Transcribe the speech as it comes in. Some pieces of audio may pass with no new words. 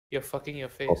You're fucking your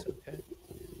face, okay?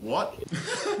 What?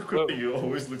 You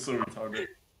always look so retarded.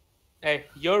 Hey,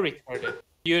 you're retarded.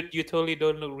 You totally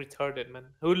don't look retarded, man.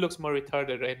 Who looks more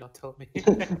retarded right now? Tell me.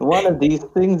 One of these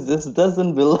things, this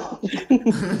doesn't belong.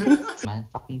 Man,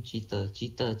 fucking cheater.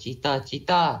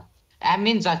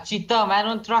 Admins are cheater, man. I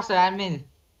don't trust the admin.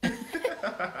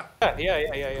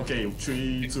 Yeah. Okay,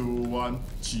 3, 2, 1,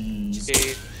 cheese.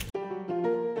 Okay.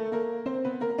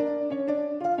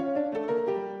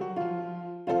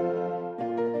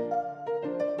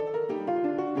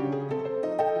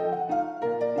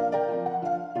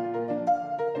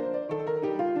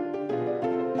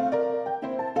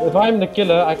 If I'm the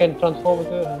killer, I can transform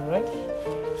into him, right?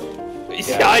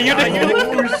 Yeah, you're the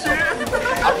killer. Rachel,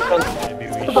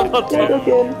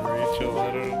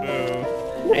 I don't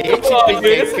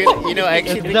know. I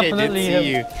actually think I did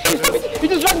see you. He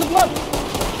just drank the blood!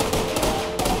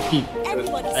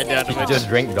 I doubt him. Just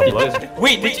drink the blood.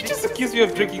 Wait, did you just accuse me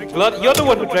of drinking blood? You're the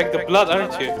one who drank the blood,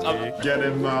 aren't you? Get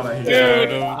him out of here.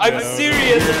 Dude, I'm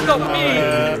serious. It's not me.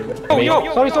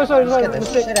 Yo. Sorry. Get the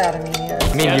shit out of me.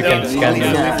 I mean, you can scan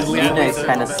them. It's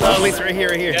kind of sucks. At least right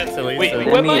here. Wait,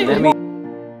 Let me.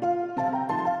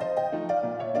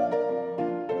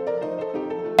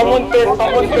 Someone take.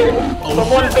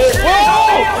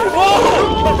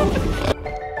 Whoa!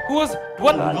 Who was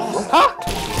what? Huh?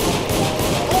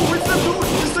 Oh, it's the dude!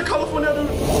 It's the California dude!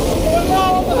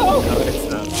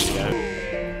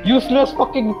 Useless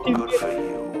fucking team.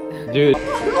 Dude.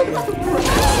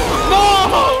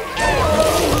 No!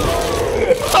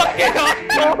 Fucking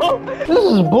hell! This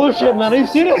is bullshit, man. Are you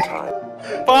serious?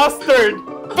 Bastard!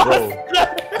 Bro.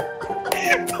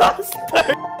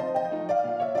 Bastard!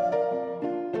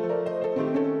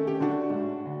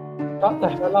 Shut the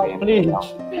hell up, please.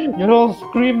 You're all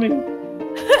screaming.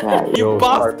 You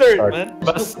bastard, man!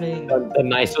 The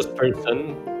nicest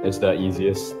person is the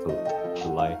easiest to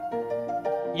lie.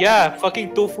 Yeah,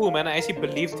 fucking tofu, man. I actually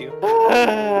believed you.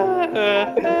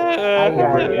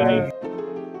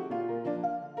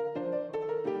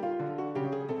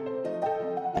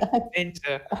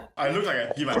 Danger. I look like I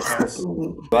pee my pants.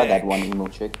 Got that one emo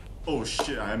chick. Oh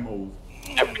shit, I am old.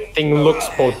 Everything looks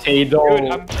potato.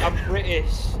 Dude, I'm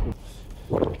British.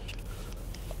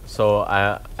 So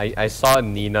I saw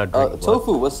Nina drink blood.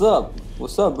 Tofu, what's up?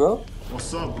 What's up, bro?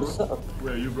 What's up, bro? What's up?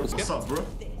 Where are you, bro? What's up, bro?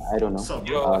 I don't know. What's up,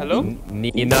 bro? Yo, hello?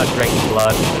 Nina drank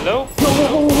blood. Hello?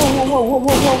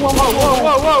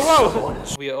 Whoa.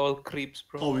 We are all creeps,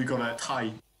 bro. Oh, we got a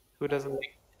tie. Who doesn't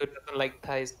like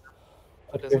ties?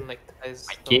 Who doesn't like ties?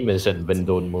 My game is in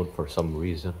windowed mode for some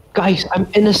reason. Guys, I'm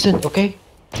innocent, okay?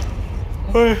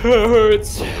 It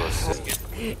hurts.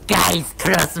 Guys,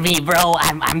 trust me, bro.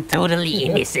 I'm totally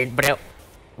innocent, bro.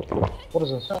 What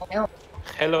is this?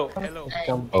 Hello.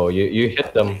 Oh, you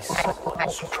hit them. What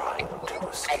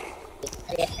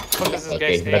is this guy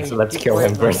Okay, saying? let's kill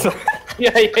him first.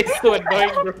 Yeah, he's so annoying,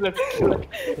 bro. Let's kill him.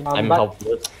 I'm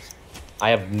helpless. I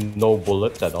have no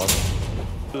bullets at all.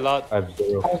 Lot. I have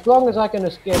zero. As long as I can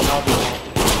escape out.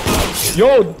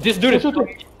 Yo, this dude is Hans.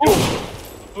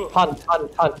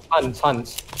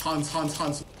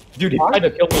 Dude, he tried to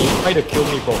kill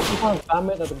me, bro. You can't spam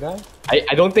it at the guy?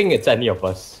 I don't think it's any of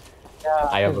us. Yeah,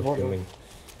 I have a feeling.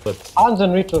 But Hans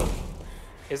and Rito.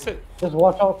 Is it? Just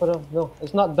watch out for them. No,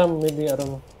 it's not them, maybe, I don't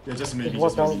know. Yeah, just maybe,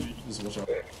 Watch out. just watch out.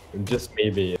 just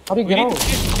maybe. How do you We get need out? to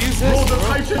use Oh, this. the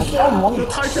tie transform! The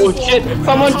tie Oh transform! shit!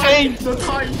 Someone changed! The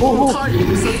tie! The tie!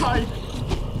 It's the tie!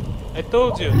 I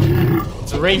told you.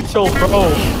 It's Rachel,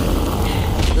 bro.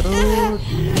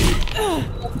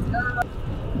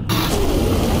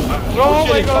 Oh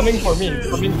my Shit, god! coming for me.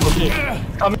 Okay,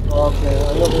 I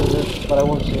know this, but I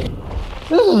won't say it.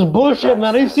 This is bullshit,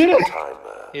 man. Are you serious?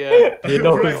 Yeah. You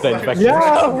know who's the infected.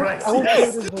 Yeah! Rex, I won't say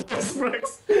yes! this. Yes,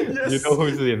 Rex! Yes! You know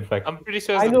who's the infected. I'm pretty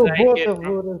sure it's I the know dying both kid, of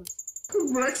bro. you.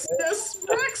 Rex, yes!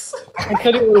 Rex! I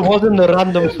tell you, it wasn't the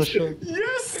randoms for sure.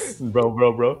 Yes! Bro.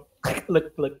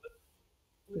 Look.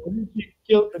 You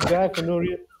killed the guy for no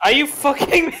reason. Are you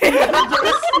fucking me? You're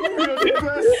the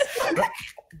best!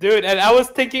 Dude, and I was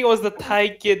thinking it was the Thai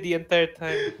kid the entire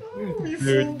time. We Dude,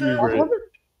 fooled we them! were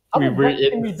How we the were fuck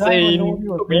can we die when insane. nobody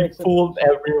was We there except- fooled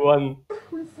everyone.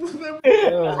 We fooled them!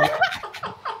 Yeah.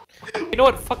 You know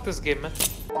what? Fuck this game, man.